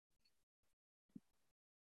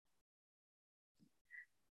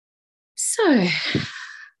So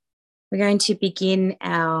we're going to begin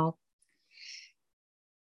our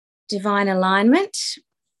divine alignment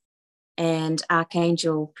and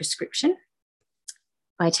archangel prescription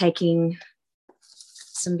by taking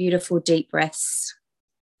some beautiful deep breaths.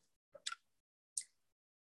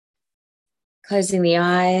 Closing the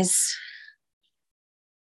eyes,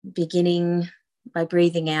 beginning by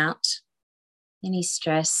breathing out any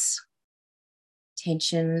stress,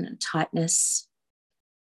 tension, tightness,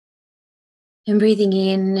 and breathing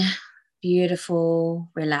in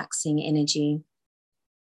beautiful, relaxing energy.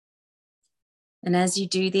 And as you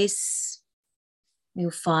do this,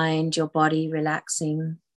 you'll find your body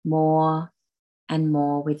relaxing more and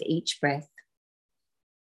more with each breath.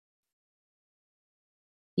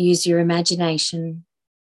 Use your imagination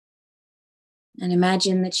and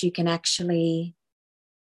imagine that you can actually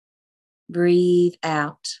breathe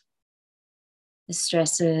out the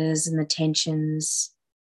stresses and the tensions,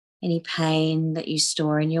 any pain that you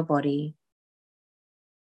store in your body,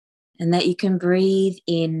 and that you can breathe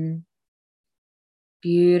in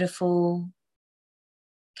beautiful,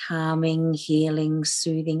 calming, healing,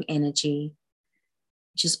 soothing energy,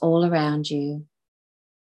 which is all around you.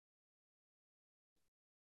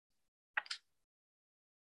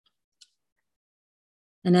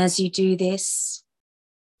 And as you do this,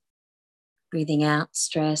 breathing out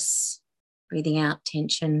stress, breathing out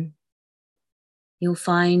tension, you'll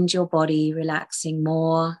find your body relaxing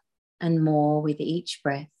more and more with each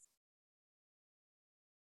breath.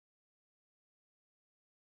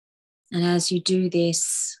 And as you do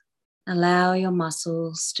this, allow your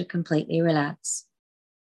muscles to completely relax.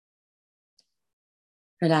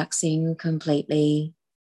 Relaxing completely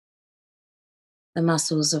the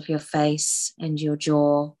muscles of your face and your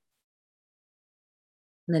jaw,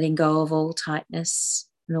 letting go of all tightness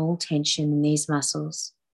and all tension in these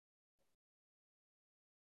muscles.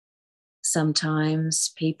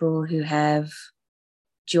 Sometimes people who have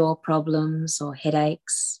jaw problems or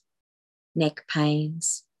headaches, neck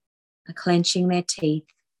pains, are clenching their teeth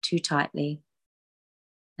too tightly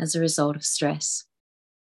as a result of stress.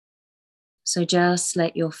 So just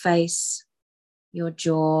let your face, your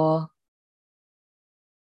jaw,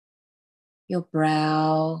 your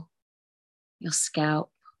brow, your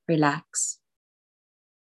scalp relax.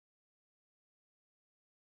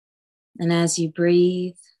 And as you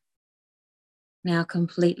breathe, now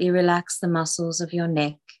completely relax the muscles of your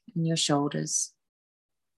neck and your shoulders,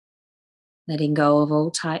 letting go of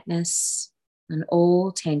all tightness and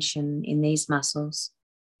all tension in these muscles.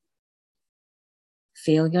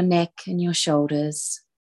 Feel your neck and your shoulders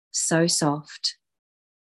so soft,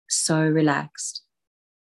 so relaxed.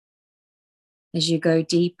 As you go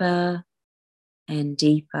deeper and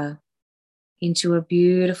deeper into a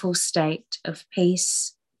beautiful state of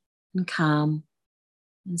peace and calm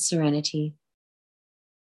and serenity.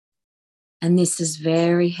 And this is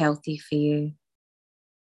very healthy for you.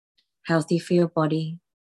 Healthy for your body,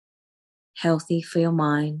 healthy for your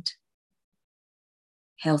mind,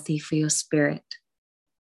 healthy for your spirit.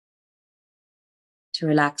 To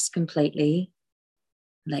relax completely,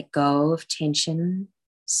 let go of tension,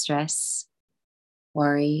 stress,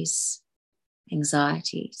 worries,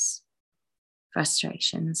 anxieties,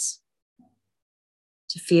 frustrations.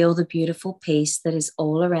 To feel the beautiful peace that is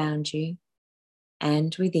all around you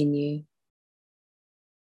and within you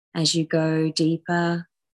as you go deeper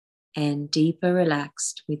and deeper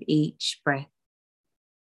relaxed with each breath.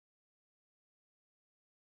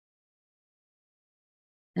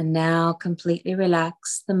 And now completely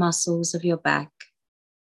relax the muscles of your back,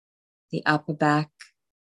 the upper back,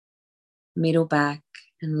 middle back,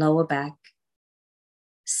 and lower back,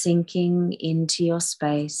 sinking into your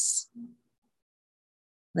space,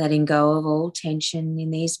 letting go of all tension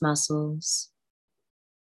in these muscles,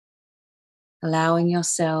 allowing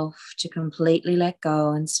yourself to completely let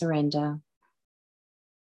go and surrender,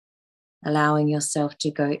 allowing yourself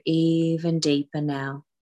to go even deeper now.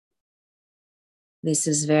 This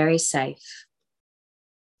is very safe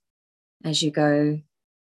as you go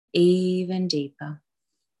even deeper.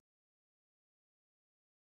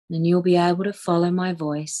 And you'll be able to follow my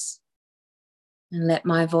voice and let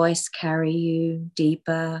my voice carry you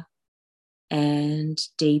deeper and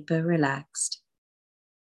deeper relaxed.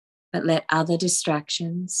 But let other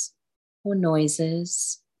distractions or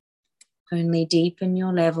noises only deepen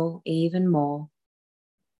your level even more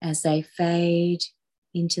as they fade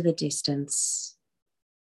into the distance.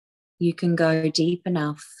 You can go deep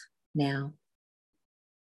enough now.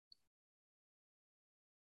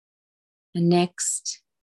 And next,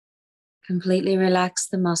 completely relax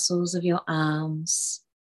the muscles of your arms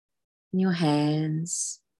and your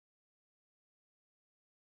hands.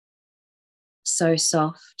 so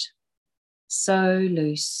soft, so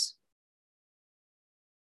loose.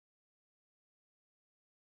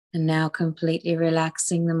 And now completely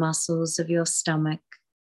relaxing the muscles of your stomach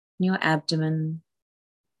and your abdomen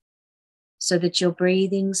so that your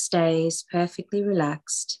breathing stays perfectly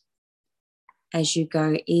relaxed as you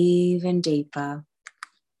go even deeper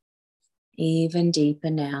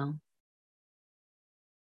now.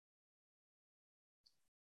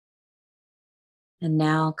 And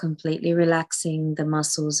now completely relaxing the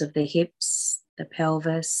muscles of the hips, the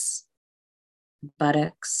pelvis,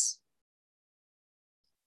 buttocks.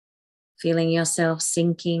 Feeling yourself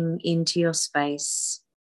sinking into your space,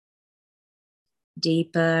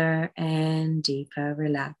 deeper and deeper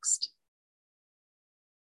relaxed.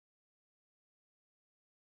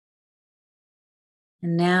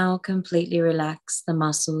 And now completely relax the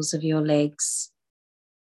muscles of your legs,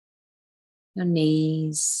 your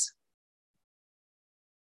knees,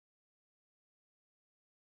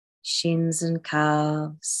 shins and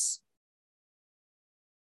calves,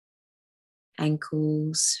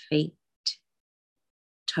 ankles, feet,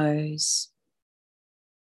 toes,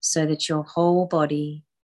 so that your whole body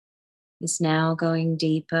is now going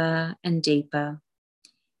deeper and deeper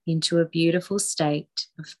into a beautiful state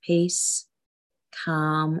of peace,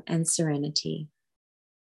 calm, and serenity.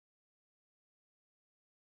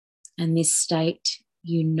 And this state,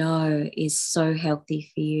 you know, is so healthy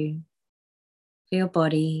for you, for your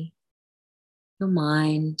body, your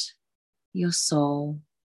mind, your soul,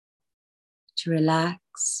 to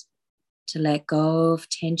relax, to let go of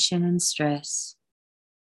tension and stress,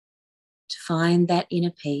 to find that inner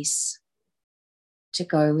peace, to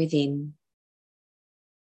go within.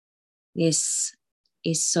 This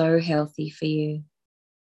is so healthy for you.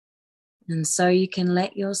 And so you can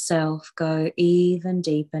let yourself go even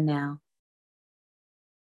deeper now.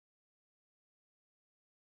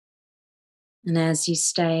 And as you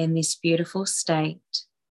stay in this beautiful state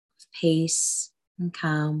of peace and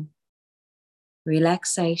calm,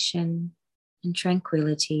 relaxation and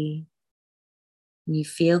tranquility, and you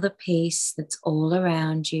feel the peace that's all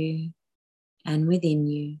around you and within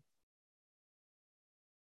you,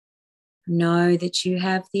 know that you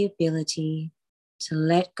have the ability to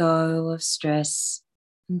let go of stress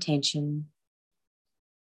and tension.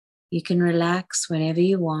 You can relax whenever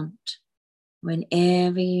you want,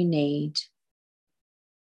 whenever you need,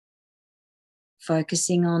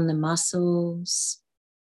 focusing on the muscles,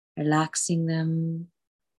 relaxing them,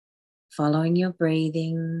 following your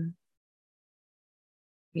breathing,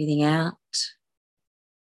 breathing out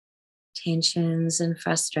tensions and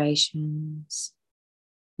frustrations,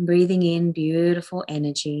 breathing in beautiful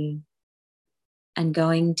energy and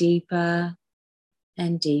going deeper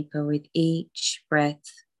and deeper with each breath.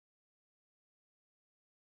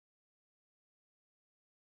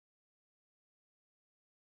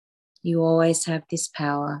 You always have this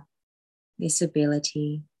power, this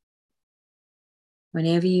ability,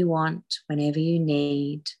 whenever you want, whenever you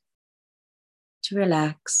need, to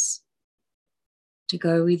relax, to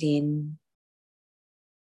go within,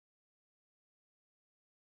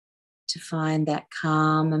 to find that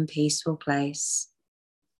calm and peaceful place,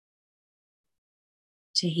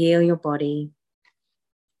 to heal your body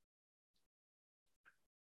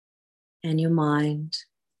and your mind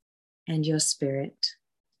and your spirit.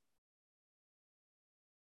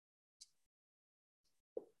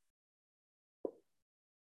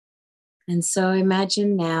 And so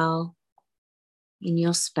imagine now in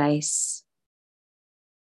your space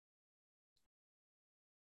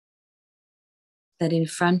that in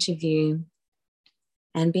front of you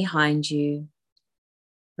and behind you,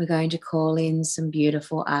 we're going to call in some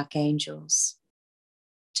beautiful archangels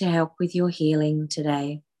to help with your healing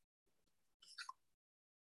today.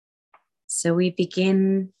 So we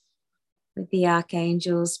begin with the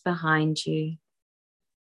archangels behind you,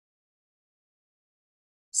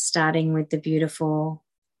 starting with the beautiful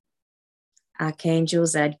Archangel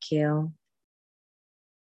Zadkiel.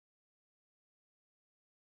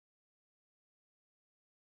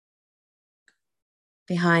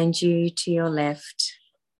 Behind you to your left,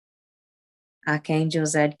 Archangel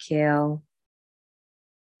Zadkiel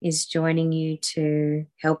is joining you to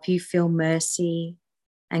help you feel mercy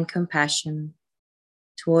and compassion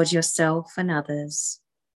towards yourself and others,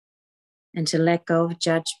 and to let go of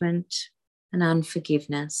judgment and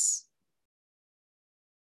unforgiveness.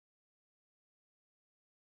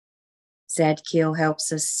 Zadkiel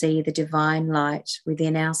helps us see the divine light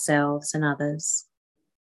within ourselves and others,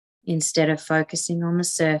 instead of focusing on the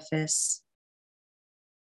surface,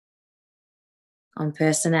 on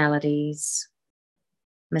personalities,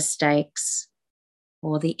 mistakes,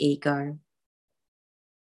 or the ego.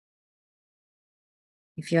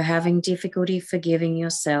 If you're having difficulty forgiving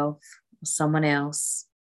yourself or someone else,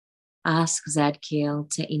 ask Zadkiel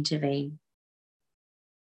to intervene.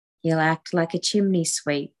 He'll act like a chimney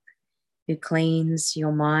sweep who cleans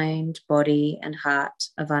your mind, body, and heart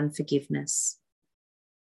of unforgiveness.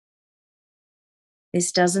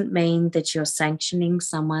 This doesn't mean that you're sanctioning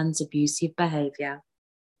someone's abusive behavior.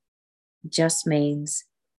 It just means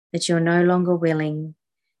that you're no longer willing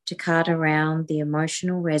to cart around the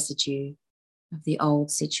emotional residue of the old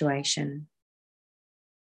situation.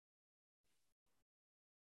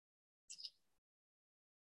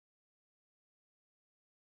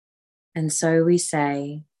 And so we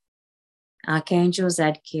say, Archangel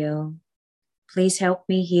Zadkiel, please help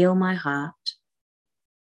me heal my heart.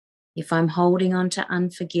 If I'm holding on to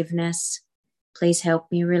unforgiveness, please help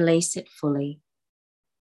me release it fully.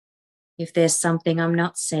 If there's something I'm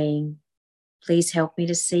not seeing, please help me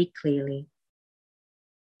to see clearly.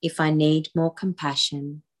 If I need more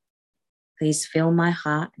compassion, please fill my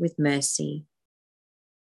heart with mercy.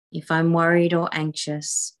 If I'm worried or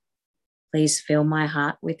anxious, please fill my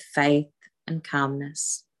heart with faith and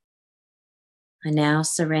calmness. I now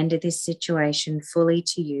surrender this situation fully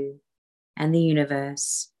to you and the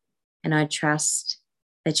universe, and I trust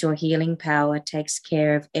that your healing power takes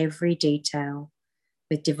care of every detail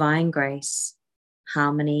with divine grace,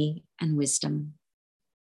 harmony, and wisdom.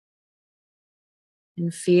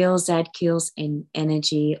 And feel Zadkiel's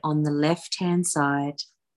energy on the left-hand side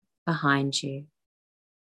behind you.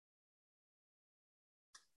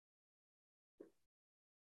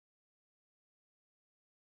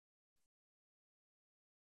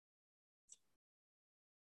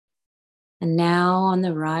 And now on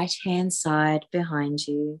the right-hand side behind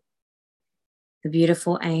you, the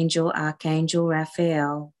beautiful angel, Archangel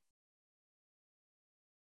Raphael,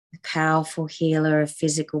 the powerful healer of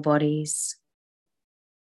physical bodies.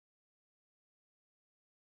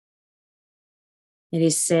 It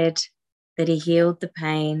is said that he healed the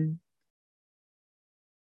pain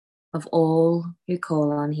of all who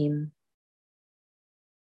call on him.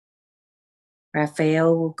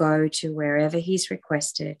 Raphael will go to wherever he's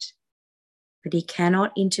requested, but he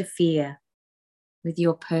cannot interfere with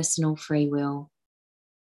your personal free will.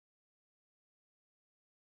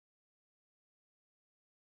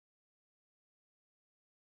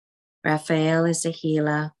 Raphael is a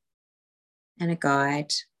healer and a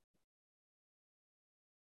guide.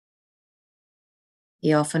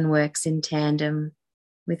 He often works in tandem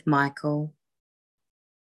with Michael.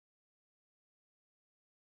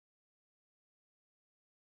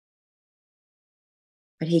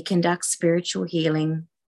 But he conducts spiritual healing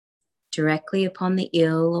directly upon the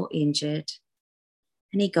ill or injured,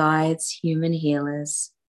 and he guides human healers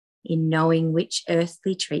in knowing which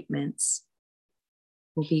earthly treatments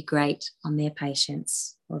will be great on their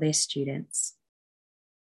patients or their students.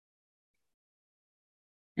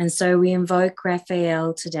 And so we invoke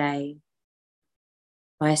Raphael today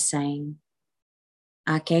by saying,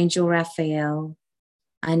 Archangel Raphael,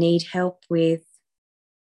 I need help with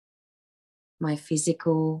my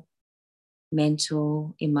physical,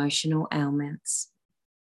 mental, emotional ailments.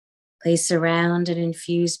 Please surround and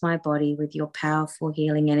infuse my body with your powerful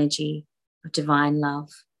healing energy of divine love.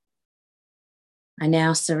 I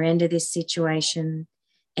now surrender this situation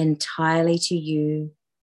entirely to you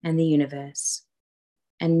and the universe,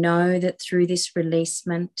 and know that through this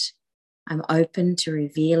releasement, I'm open to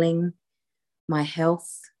revealing my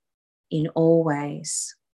health in all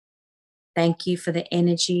ways. Thank you for the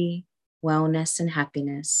energy, wellness, and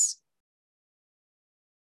happiness.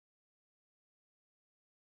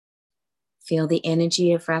 Feel the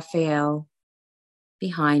energy of Raphael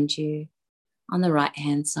behind you on the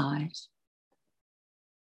right-hand side.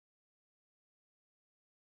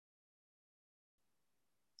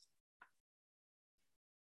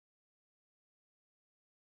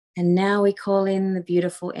 And now we call in the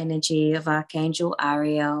beautiful energy of Archangel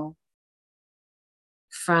Ariel,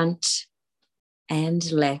 front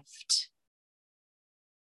and left.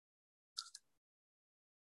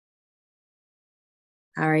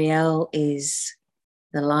 Ariel is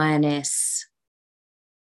the lioness.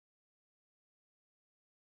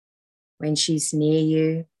 When she's near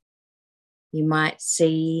you, you might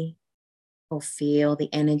see or feel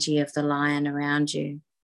the energy of the lion around you.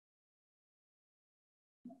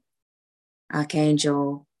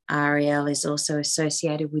 Archangel Ariel is also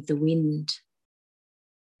associated with the wind.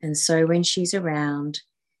 And so when she's around,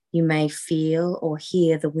 you may feel or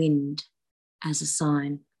hear the wind as a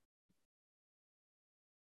sign.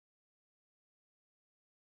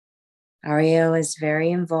 Ariel is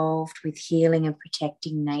very involved with healing and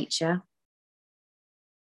protecting nature.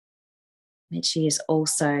 And she is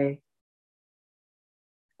also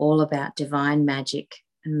all about divine magic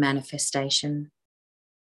and manifestation.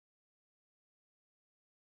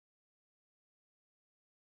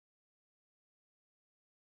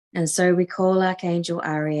 And so we call Archangel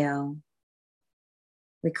Ariel.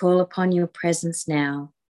 We call upon your presence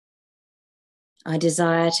now. I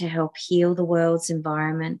desire to help heal the world's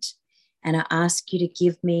environment, and I ask you to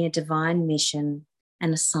give me a divine mission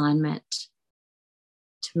and assignment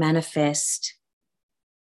to manifest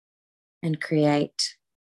and create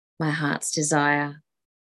my heart's desire,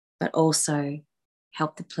 but also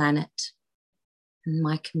help the planet and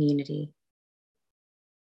my community.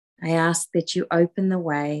 I ask that you open the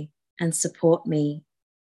way and support me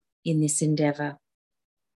in this endeavor.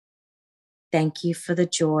 Thank you for the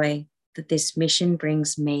joy that this mission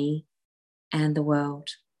brings me and the world.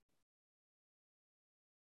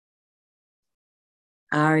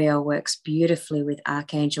 Ariel works beautifully with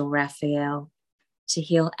Archangel Raphael to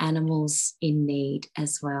heal animals in need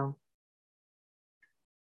as well.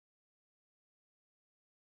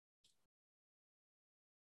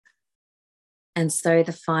 And so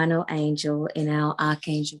the final angel in our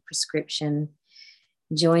Archangel prescription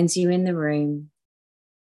joins you in the room.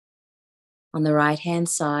 On the right-hand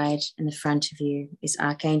side in the front of you is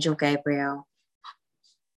Archangel Gabriel.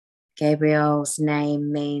 Gabriel's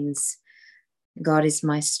name means God is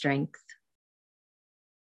my strength.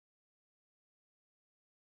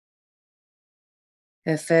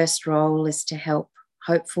 Her first role is to help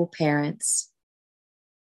hopeful parents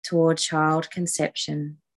toward child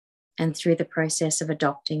conception and through the process of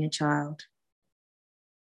adopting a child.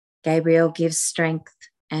 Gabriel gives strength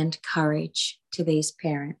and courage to these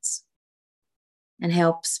parents and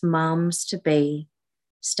helps mums-to-be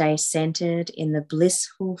stay centered in the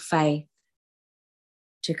blissful faith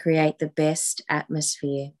to create the best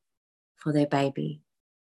atmosphere for their baby.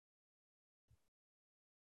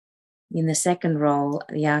 In the second role,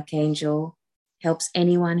 the Archangel helps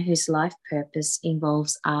anyone whose life purpose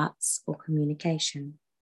involves arts or communication.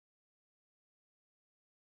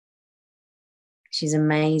 She's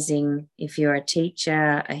amazing if you're a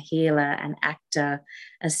teacher, a healer, an actor,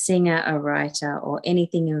 a singer, a writer, or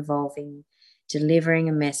anything involving delivering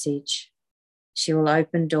a message. She will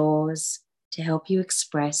open doors to help you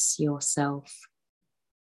express yourself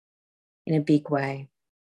in a big way.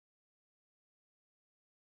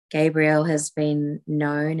 Gabriel has been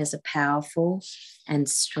known as a powerful and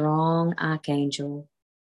strong archangel,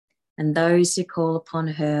 and those who call upon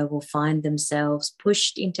her will find themselves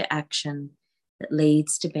pushed into action that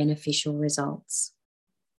leads to beneficial results.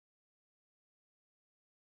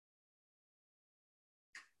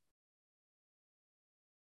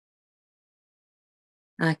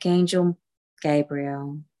 Archangel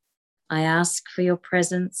Gabriel, I ask for your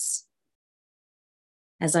presence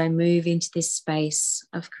as I move into this space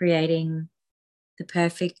of creating the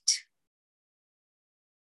perfect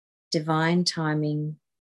divine timing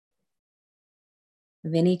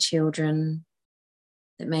of any children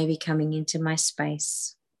that may be coming into my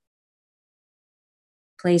space.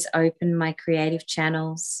 Please open my creative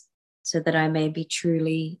channels so that I may be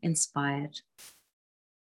truly inspired.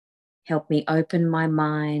 Help me open my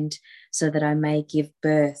mind so that I may give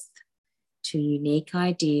birth to unique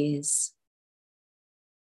ideas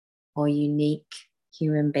or unique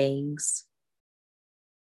human beings.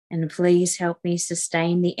 And please help me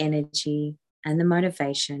sustain the energy and the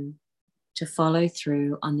motivation to follow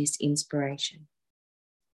through on this inspiration.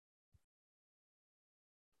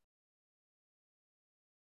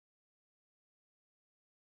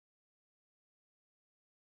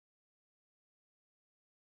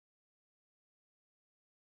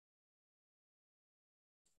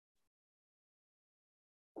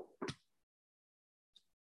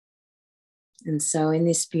 And so in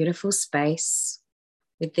this beautiful space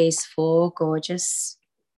with these four gorgeous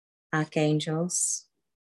archangels,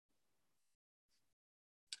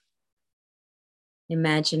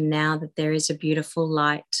 imagine now that there is a beautiful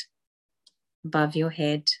light above your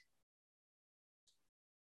head.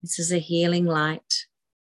 This is a healing light,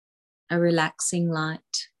 a relaxing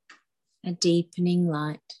light, a deepening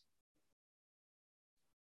light.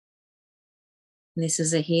 This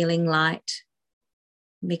is a healing light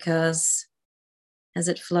because as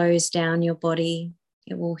it flows down your body,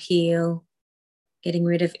 it will heal, getting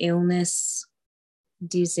rid of illness,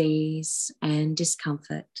 disease, and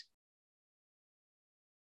discomfort.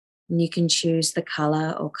 And you can choose the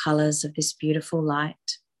color or colors of this beautiful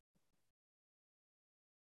light.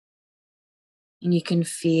 And you can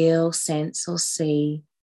feel, sense, or see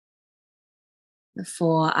the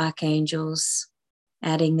four archangels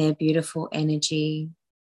adding their beautiful energy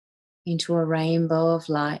into a rainbow of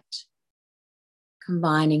light,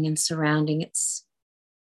 combining and surrounding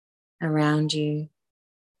around you.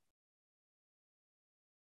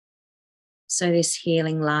 So this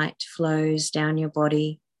healing light flows down your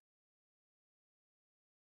body,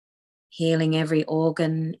 healing every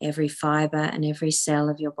organ, every fiber, and every cell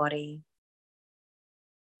of your body.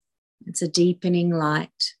 It's a deepening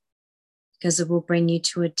light because it will bring you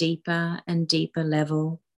to a deeper and deeper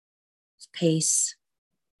level of peace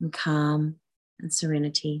and calm and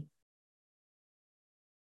serenity.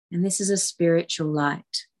 And this is a spiritual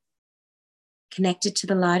light connected to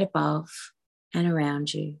the light above and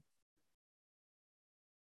around you.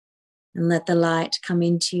 And let the light come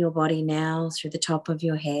into your body now through the top of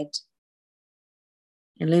your head,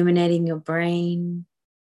 illuminating your brain,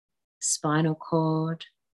 spinal cord,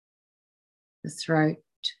 the throat,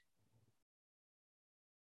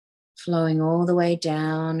 flowing all the way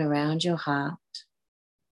down around your heart,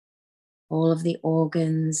 all of the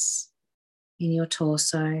organs in your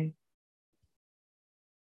torso.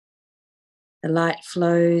 The light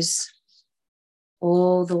flows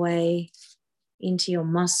all the way into your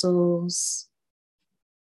muscles,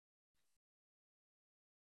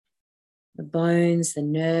 the bones, the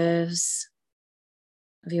nerves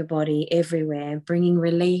of your body, everywhere, bringing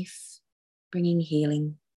relief, bringing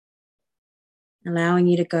healing, allowing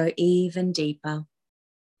you to go even deeper.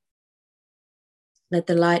 Let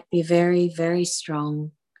the light be very, very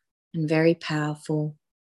strong and very powerful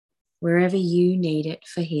wherever you need it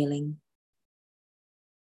for healing.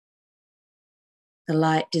 The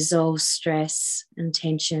light dissolves stress and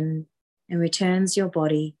tension and returns your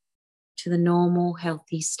body to the normal,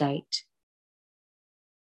 healthy state.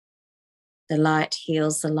 The light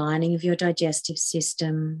heals the lining of your digestive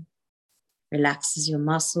system, relaxes your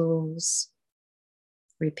muscles,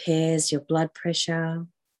 repairs your blood pressure,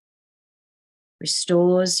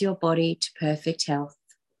 restores your body to perfect health.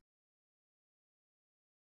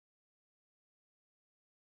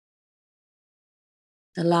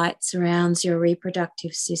 The light surrounds your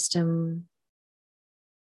reproductive system,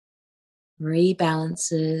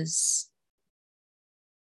 rebalances,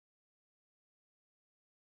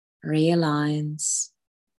 realigns,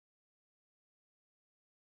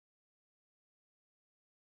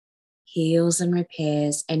 heals and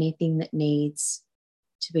repairs anything that needs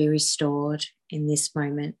to be restored in this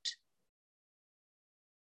moment.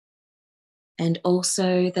 And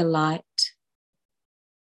also the light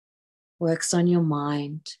works on your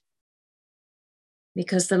mind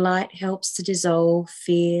because the light helps to dissolve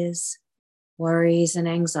fears, worries, and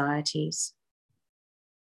anxieties.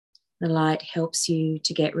 The light helps you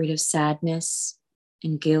to get rid of sadness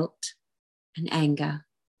and guilt and anger.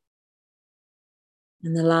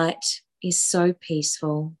 And the light is so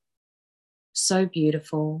peaceful, so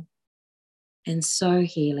beautiful, and so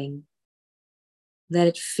healing. Let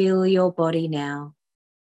it fill your body now.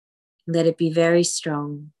 Let it be very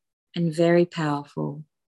strong and very powerful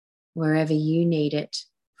wherever you need it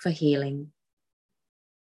for healing.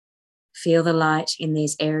 Feel the light in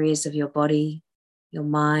these areas of your body, your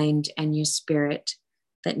mind, and your spirit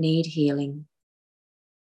that need healing.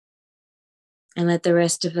 And let the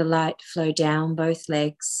rest of the light flow down both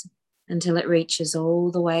legs until it reaches all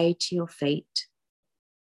the way to your feet,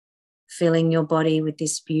 filling your body with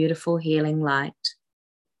this beautiful healing light.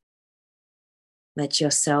 Let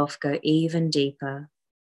yourself go even deeper.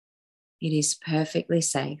 It is perfectly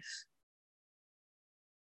safe.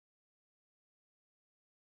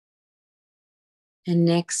 And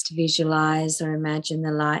next, visualize or imagine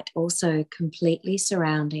the light also completely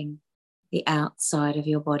surrounding the outside of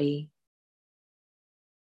your body,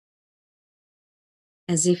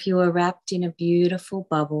 as if you were wrapped in a beautiful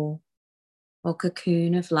bubble or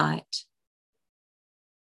cocoon of light,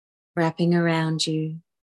 wrapping around you,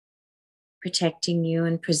 protecting you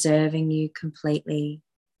and preserving you completely,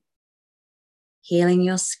 healing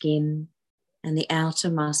your skin and the outer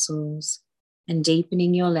muscles and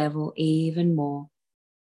deepening your level even more.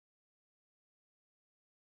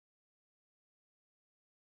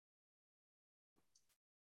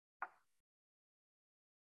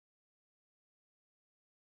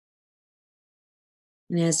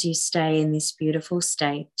 And as you stay in this beautiful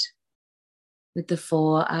state with the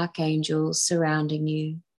 4 archangels surrounding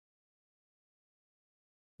you,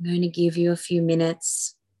 I'm going to give you a few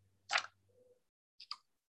minutes,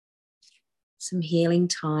 some healing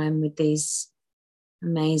time with these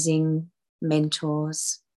amazing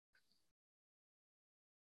mentors.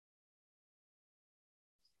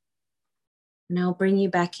 And I'll bring you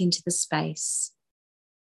back into the space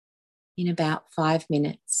in about 5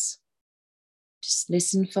 minutes. Just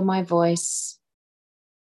listen for my voice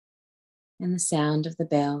and the sound of the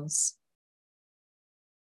bells.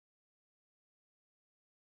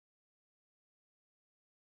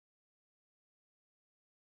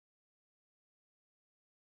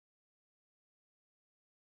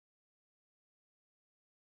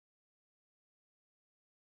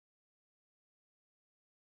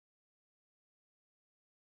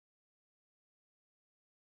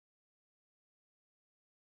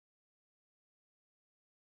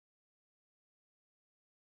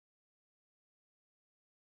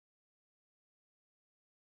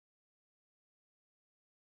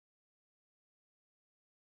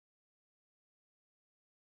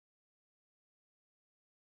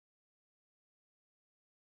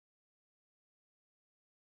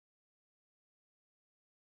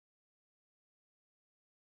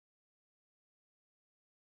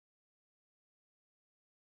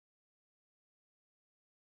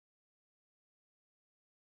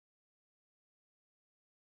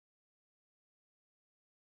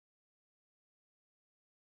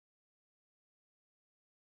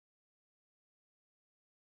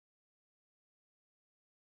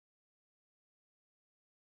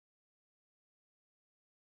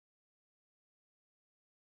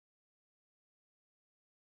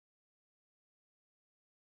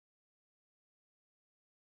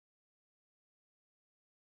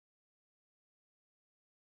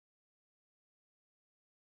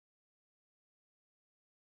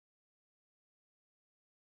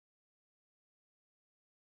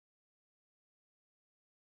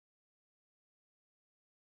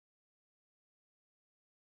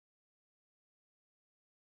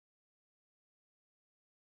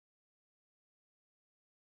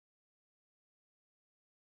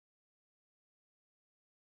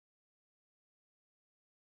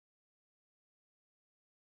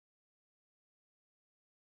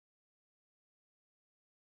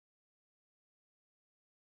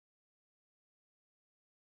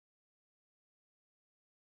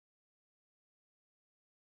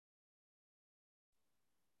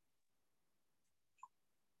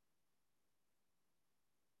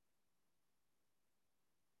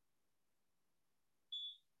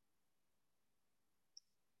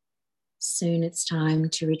 Soon it's time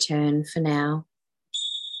to return for now.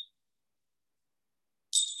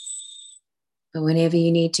 But whenever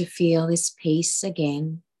you need to feel this peace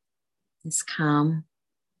again, this calm,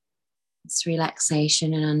 this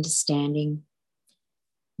relaxation and understanding,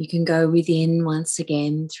 you can go within once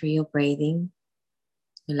again through your breathing,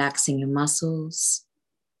 relaxing your muscles,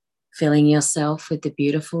 filling yourself with the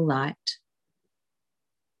beautiful light,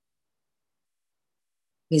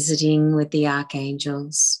 visiting with the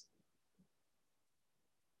archangels,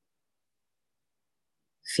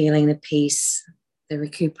 feeling the peace, the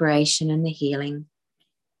recuperation and the healing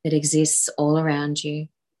that exists all around you.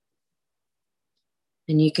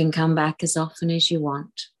 And you can come back as often as you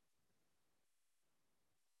want,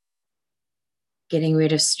 getting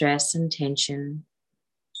rid of stress and tension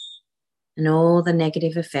and all the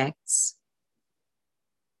negative effects.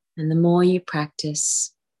 And the more you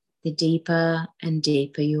practice, the deeper and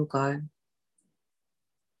deeper you'll go,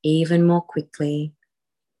 even more quickly,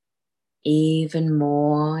 even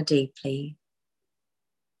more deeply,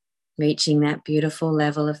 reaching that beautiful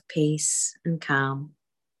level of peace and calm,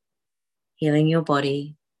 healing your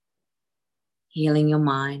body, healing your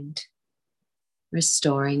mind,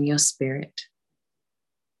 restoring your spirit.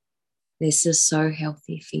 This is so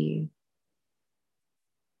healthy for you.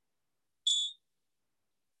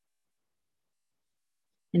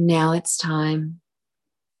 And now it's time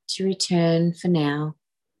to return for now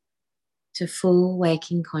to full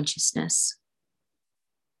waking consciousness.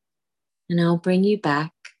 And I'll bring you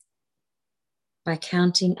back by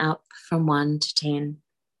counting up from 1 to 10.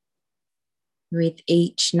 With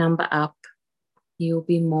each number up, you'll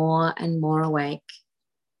be more and more awake,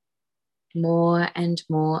 more and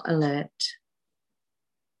more alert,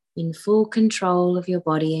 in full control of your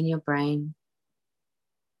body and your brain,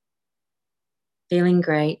 feeling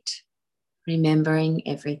great, remembering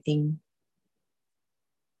everything.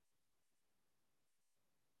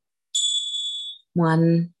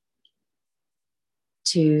 1,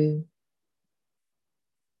 2,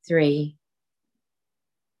 3.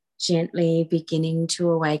 Gently beginning to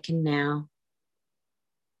awaken now.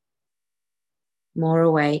 More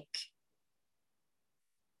awake,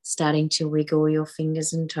 starting to wiggle your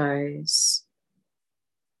fingers and toes.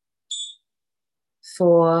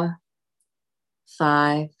 4,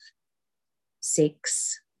 5,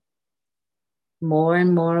 6. More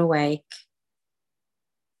and more awake.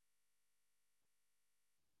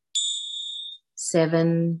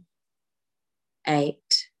 7, 8.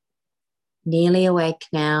 Nearly awake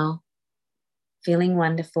now, feeling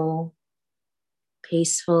wonderful,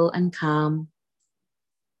 peaceful and calm.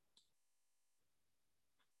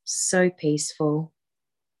 So peaceful,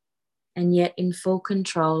 and yet in full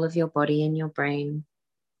control of your body and your brain.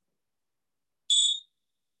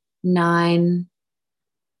 9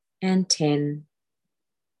 and 10.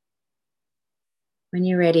 When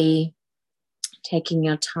you're ready, taking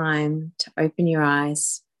your time to open your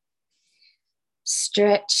eyes.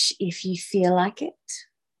 Stretch if you feel like it.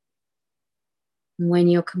 And when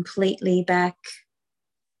you're completely back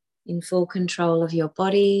in full control of your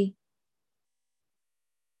body,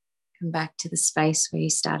 come back to the space where you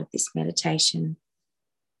started this meditation.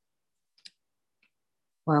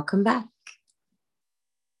 Welcome back.